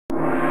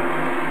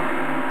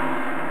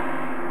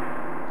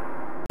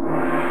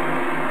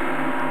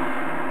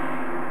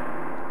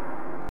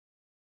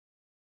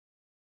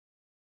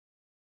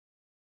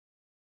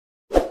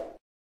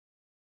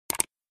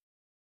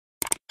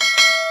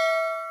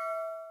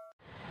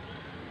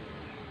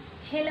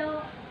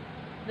Hello,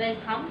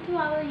 welcome to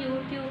our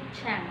YouTube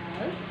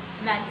channel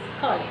Maths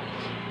College.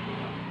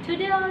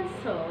 Today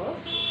also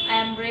I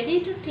am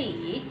ready to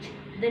teach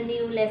the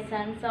new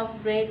lessons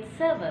of grade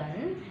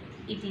 7.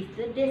 It is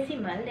the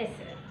decimal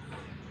lessons.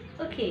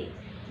 Okay,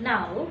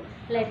 now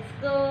let's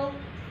go.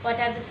 What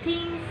are the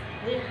things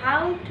we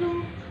have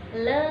to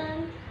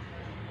learn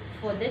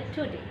for the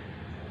today?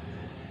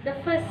 The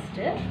first,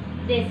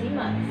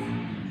 decimals.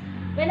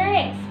 When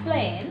I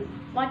explain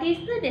what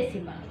is the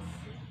decimals,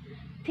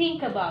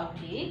 think about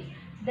it.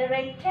 The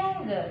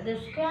rectangle, the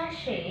square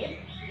shape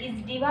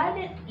is the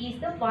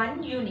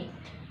 1 unit.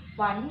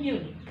 1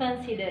 unit.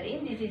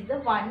 Considering this is the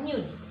 1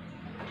 unit.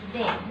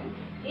 Then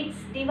it's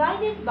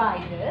divided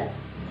by the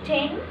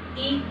 10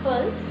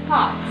 equal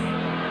parts.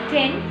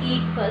 10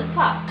 equal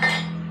parts.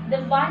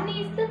 The 1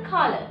 is the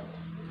color.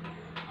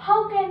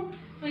 How can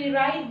we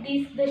write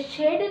this, the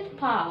shaded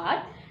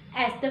part,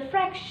 as the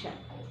fraction?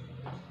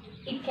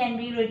 It can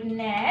be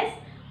written as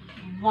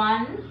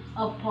 1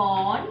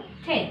 upon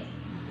 10.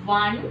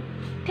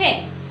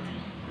 1/10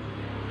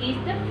 is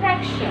the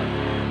fraction.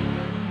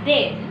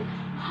 Then,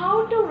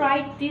 how to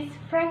write this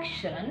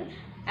fraction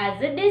as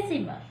a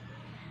decimal?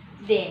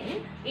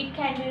 Then, it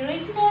can be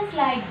written as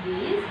like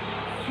this,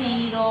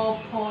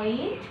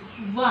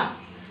 0.1.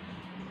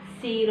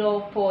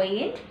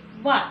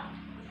 0.1.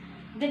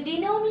 The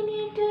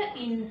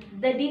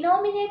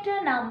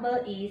denominator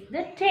number is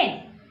the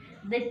 10.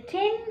 The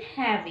 10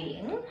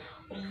 having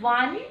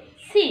 1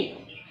 0.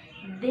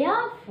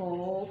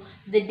 Therefore,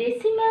 the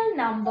decimal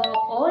number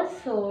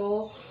also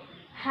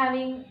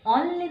having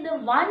only the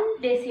 1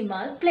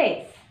 decimal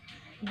place.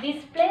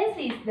 This place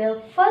is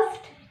the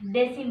first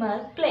decimal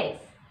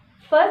place.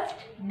 First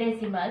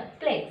decimal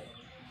place.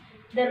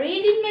 The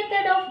reading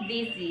method of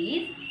this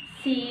is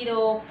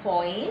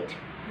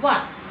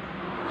 0.1.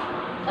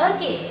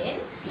 Again,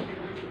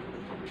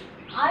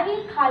 I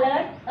will color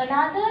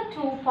another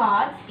 2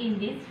 parts in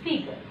this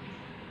figure.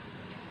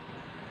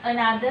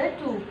 Another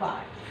 2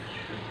 parts.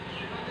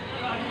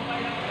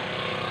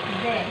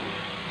 Then,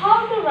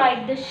 how to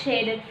write the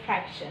shaded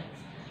fractions?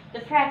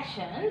 The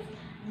fractions,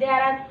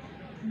 there are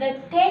the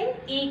 10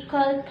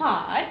 equal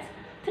parts,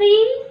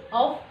 3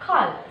 of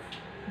colors.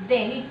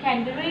 Then it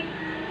can be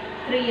written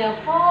 3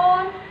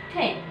 upon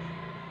 10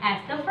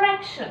 as the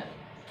fraction.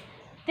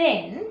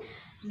 Then,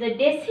 the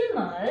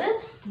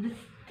decimal, this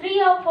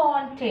 3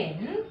 upon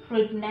 10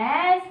 written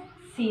as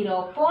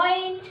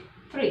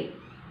 0.3.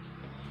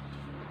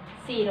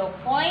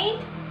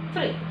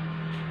 0.3.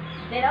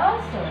 Then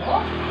also,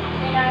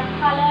 when I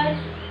colored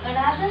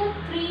another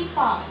 3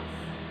 parts.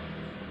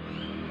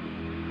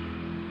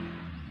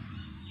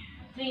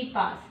 3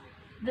 parts.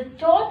 The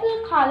total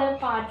color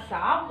parts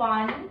are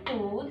 1,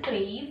 2,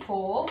 3,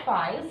 4,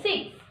 5,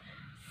 6.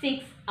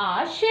 6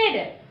 are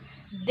shaded.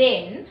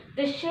 Then,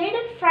 the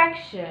shaded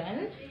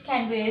fraction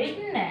can be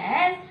written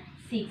as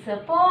 6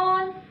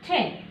 upon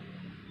 10.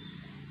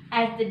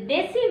 As the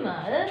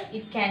decimal,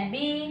 it can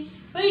be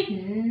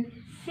written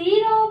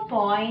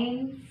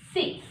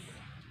 0.6.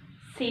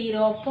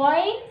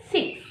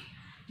 0.6.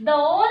 The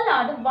all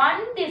are the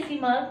 1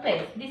 decimal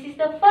place. This is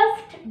the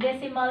first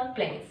decimal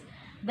place.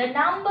 The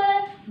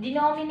number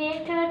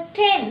denominator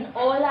 10,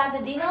 all are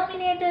the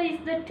denominator is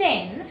the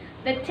 10.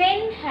 The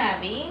 10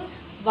 having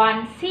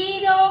 1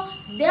 0.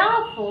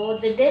 Therefore,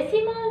 the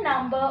decimal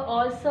number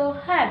also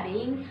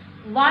having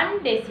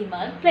 1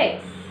 decimal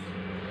place.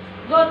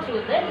 Go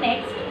through the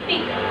next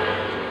figure.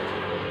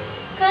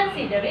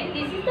 Considering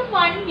this is the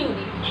 1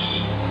 unit.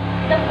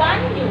 The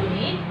 1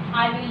 unit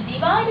I will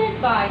divide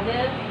it by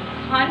the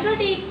 100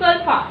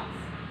 equal parts.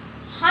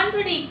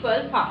 100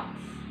 equal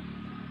parts.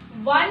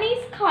 1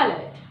 is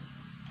colored.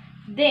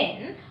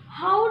 Then,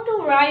 how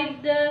to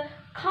write the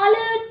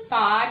colored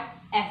part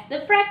as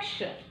the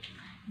fraction?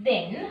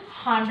 Then,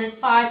 100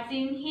 parts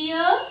in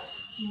here.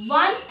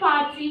 1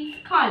 part is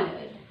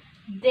colored.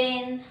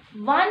 Then,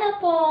 1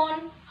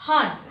 upon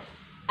 100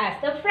 as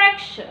the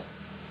fraction.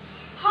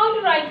 How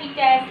to write it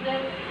as the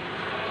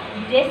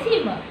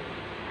decimal?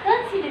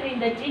 Considering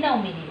the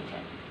denominator.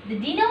 The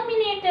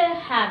denominator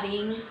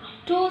having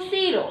 2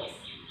 zeros.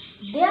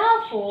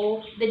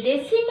 Therefore, the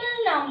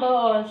decimal number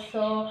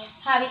also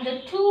having the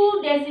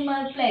 2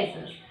 decimal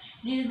places.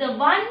 This is the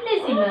 1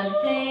 decimal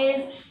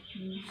place.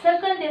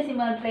 Second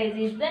decimal place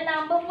is the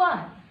number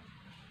 1.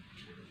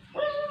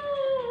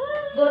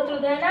 Go through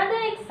the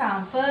another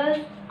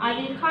example. I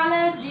will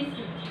color this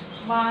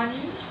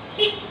 1,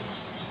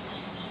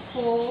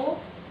 4,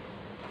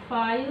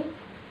 5,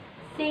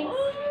 6,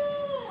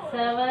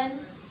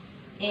 7,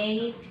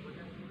 8,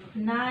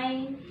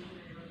 9,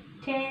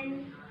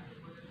 10,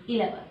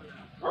 11.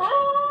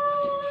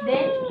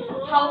 Then,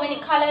 how many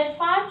colored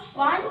parts?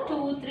 1,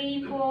 2,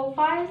 3, 4,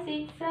 5,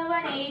 6,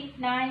 7, 8,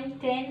 9,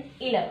 10,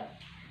 11.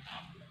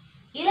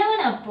 11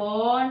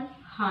 upon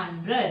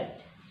 100.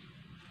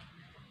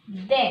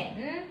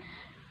 Then,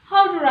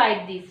 how to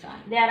write this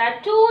one? There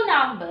are 2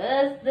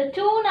 numbers. The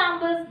 2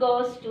 numbers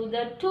goes to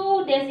the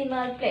 2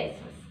 decimal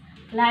places.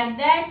 Like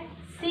that,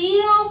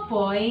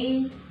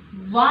 0.11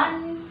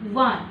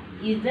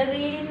 is the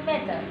reading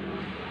method.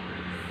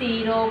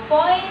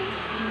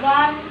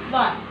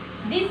 0.11.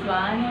 This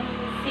one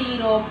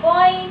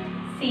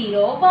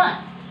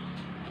 0.01.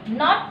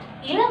 Not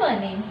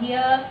 11 in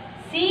here.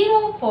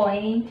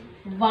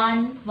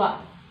 0.11.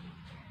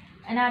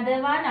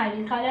 Another one I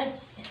will color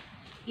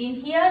in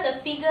here the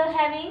figure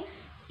having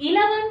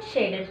 11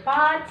 shaded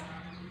parts.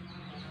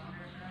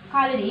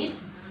 Color it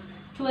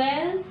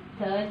 12,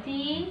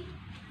 13,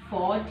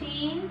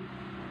 14,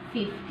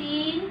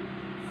 15,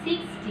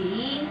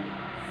 16,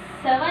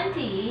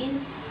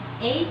 17,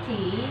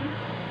 18,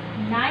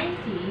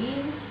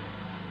 19,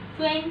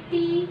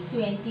 20,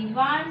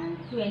 21,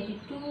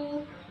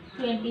 22,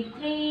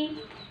 23,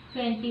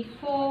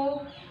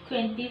 24,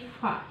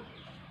 25.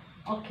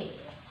 Okay,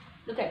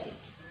 look at it.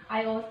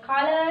 I was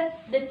colored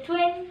the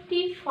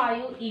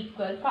 25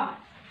 equal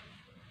parts.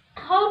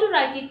 How to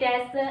write it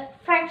as the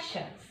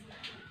fractions?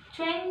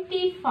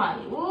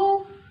 25,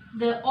 all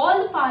the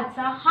parts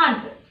are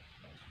 100.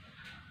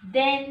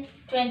 Then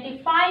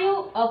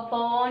 25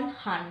 upon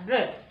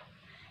 100.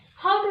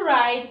 How to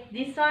write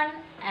this one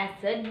as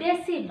a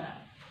decimal?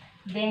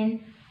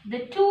 Then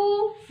the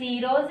 2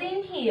 zeros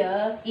in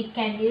here, it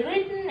can be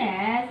written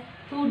as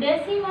 2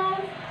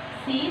 decimals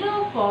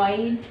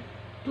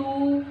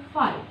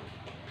 0.25.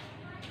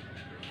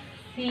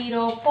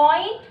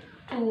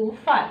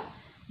 0.25.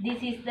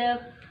 This is the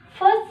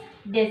first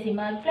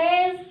decimal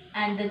place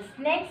and the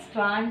next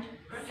one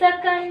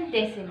second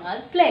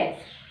decimal place.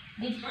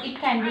 It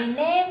can be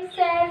named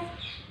as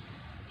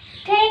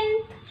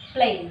 10th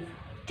place.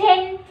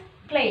 10th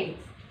place.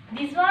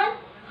 This one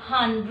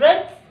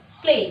 100th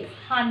place.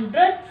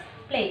 100th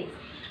place.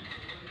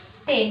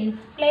 10th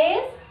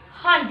place.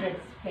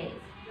 100th place.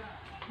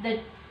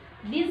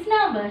 This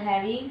number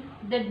having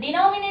the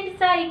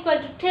denominators are equal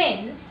to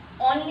 10,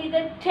 only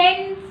the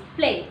 10th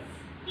place.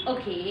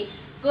 Okay,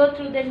 go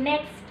through the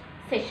next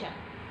session.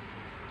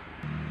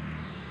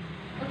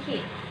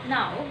 Okay,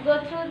 now go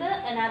through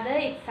the another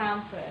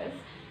examples.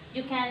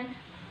 You can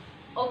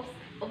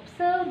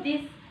observe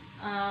these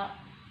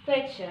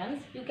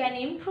questions. You can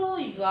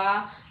improve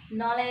your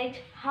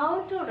knowledge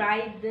how to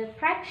write the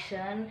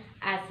fraction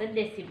as a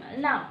decimal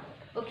number.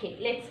 Okay,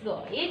 let's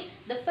go it.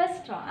 The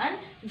first one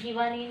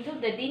given into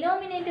the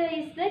denominator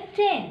is the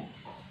 10.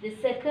 The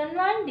second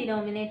one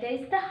denominator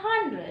is the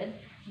 100.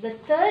 The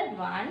third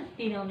one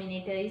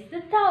denominator is the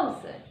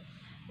 1000.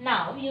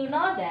 Now you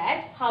know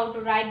that how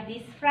to write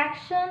this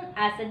fraction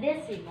as a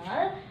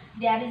decimal.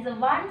 There is a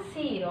 1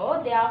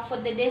 0. Therefore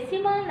the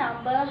decimal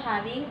number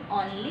having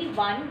only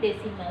one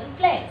decimal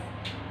place.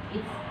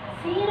 It's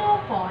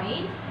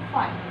 0.5.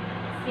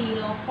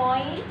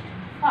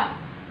 0.5.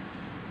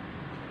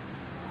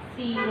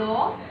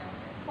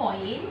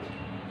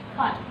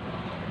 0.5.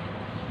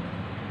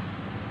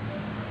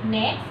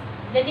 Next,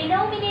 the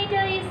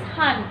denominator is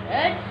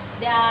 100.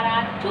 There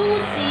are 2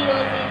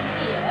 zeros in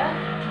here.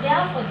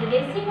 Therefore, the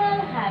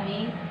decimal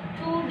having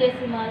 2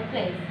 decimal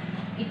place.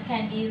 It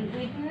can be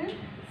written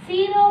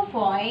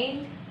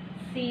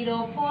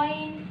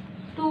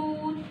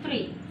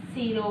 0.23.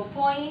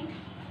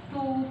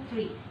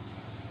 0.23.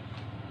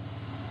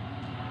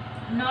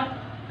 Not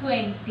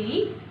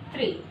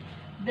 23.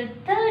 The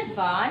third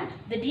one,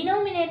 the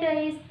denominator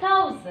is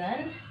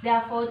 1000.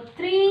 Therefore,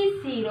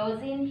 3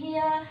 zeros in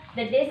here.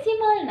 The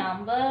decimal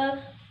number,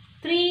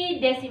 3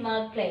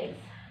 decimal place.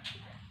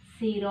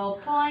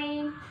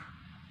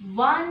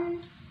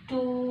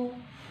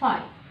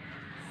 0.125.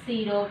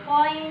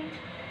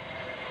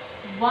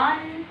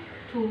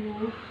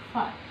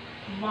 0.125.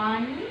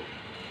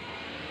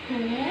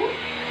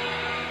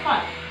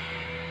 125.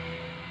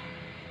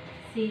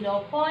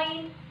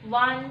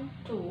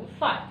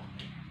 0.125.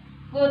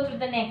 Go to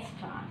the next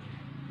one.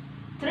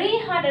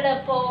 300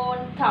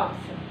 upon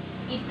 1000.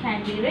 It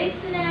can be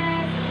written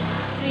as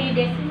 3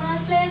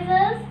 decimal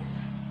places.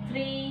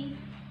 3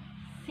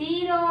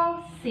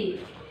 0 0.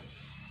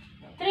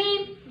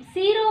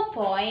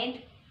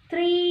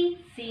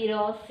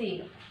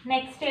 0.300.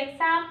 Next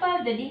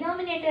example, the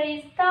denominator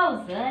is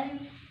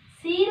 1000.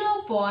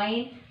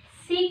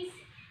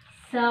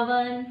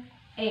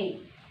 0.678.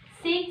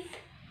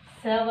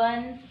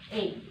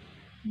 678.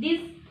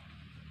 This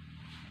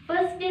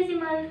first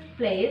decimal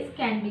place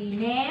can be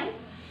named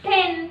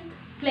 10th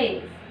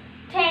place.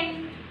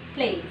 10th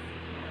place.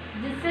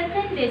 The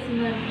second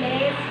decimal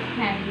place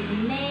can be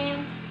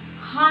named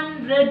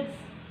 100th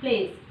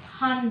place.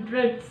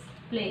 100th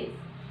place.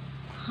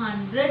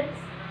 100th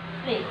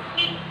place.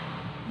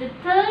 The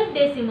third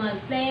decimal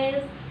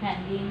place can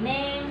be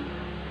named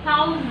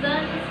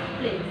 1000th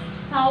place.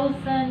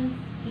 1000th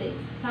place.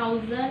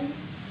 1000th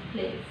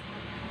place.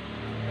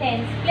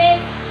 10th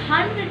place.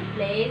 100th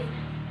place.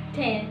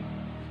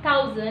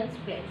 10,000th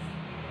place.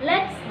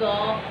 Let's go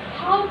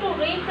how to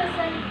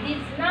represent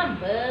this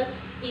number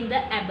in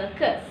the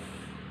abacus.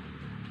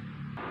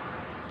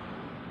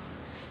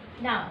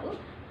 Now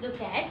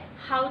look at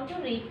how to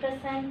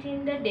represent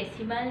in the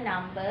decimal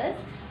numbers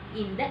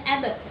in the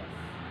abacus.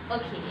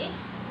 Okay,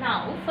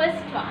 now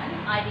first one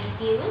I will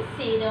give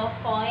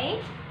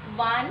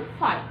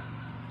 0.15.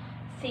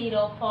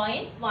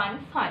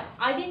 0.15.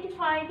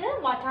 Identify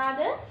what are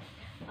the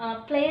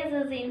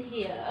places in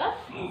here.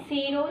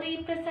 0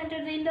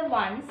 represented in the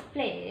ones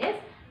place,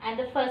 and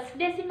the first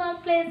decimal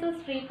place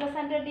is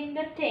represented in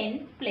the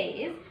 10th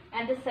place,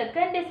 and the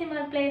second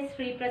decimal place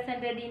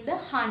represented in the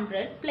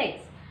 100th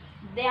place.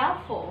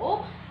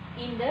 Therefore,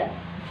 in the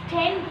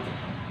 10th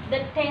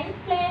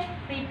place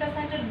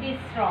represented this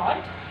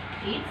rod.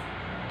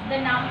 The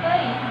number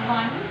is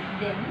 1,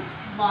 then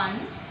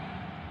 1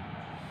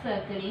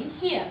 circling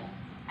here,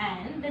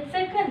 and the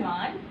second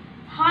one,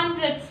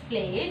 100th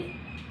place,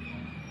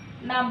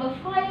 number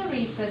 5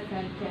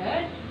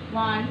 represented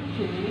 1,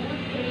 2,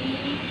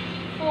 3,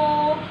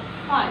 4,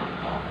 5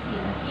 of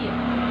here.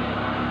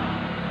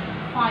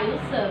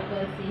 5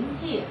 circles in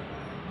here.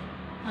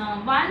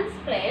 Ones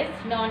place,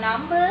 no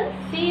number,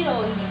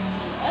 0 in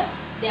here,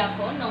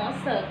 therefore no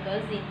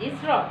circles in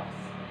these rods.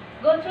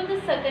 Go through the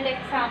second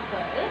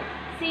example.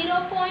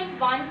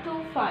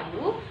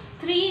 0.125,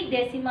 3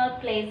 decimal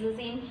places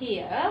in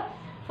here.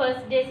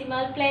 First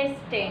decimal place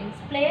 10th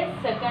place,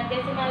 second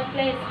decimal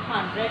place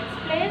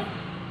 100th place,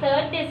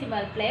 third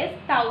decimal place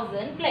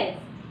 1000th place.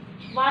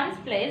 Ones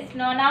place,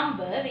 no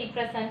number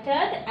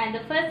represented, and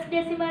the first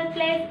decimal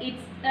place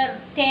it's the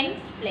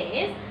 10th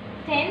place.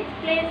 10th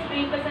place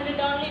represented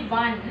only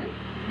 1,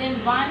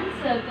 then 1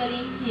 circle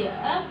in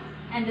here,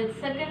 and the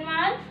second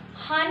one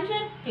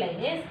 100th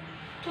place,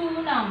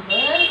 2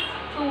 numbers,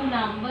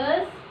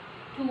 200s,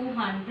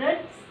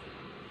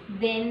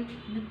 then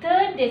the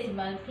third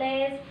decimal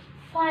place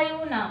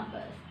 5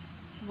 numbers,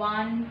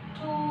 1,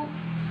 2,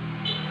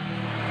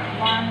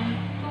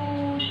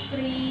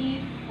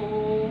 3,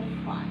 4,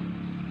 5.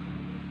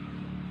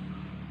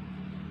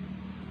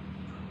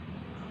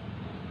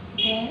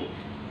 Then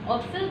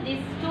observe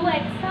these 2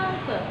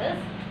 examples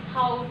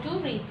how to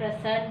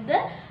represent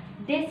the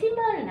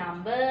decimal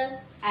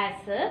number as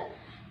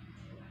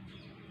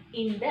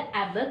in the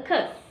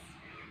abacus.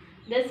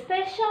 The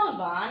special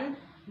one,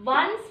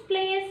 ones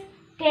place,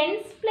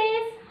 tens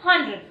place,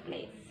 100th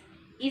place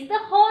is the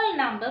whole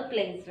number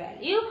place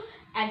value,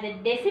 and the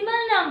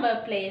decimal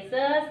number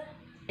places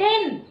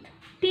 10th,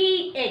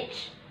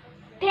 th,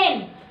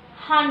 10th,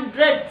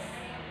 hundreds,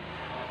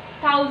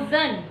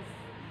 thousands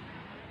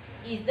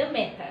is the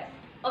method.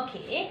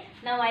 Okay,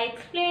 now I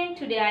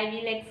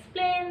will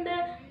explain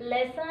the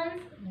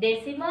lessons,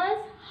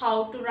 decimals,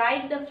 how to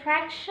write the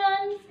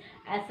fractions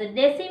as a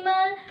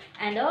decimal,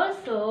 and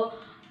also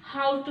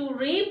how to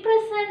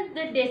represent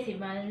the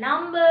decimal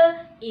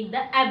number in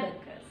the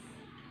abacus.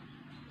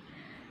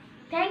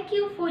 Thank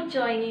you for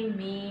joining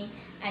me,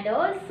 and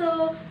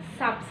also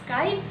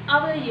subscribe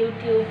our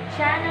YouTube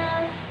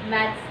channel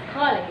Maths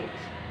College.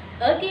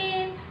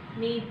 Again,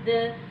 meet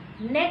the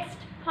next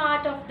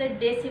part of the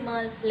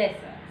decimal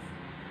lessons.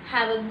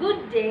 Have a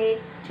good day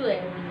to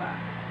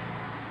everyone.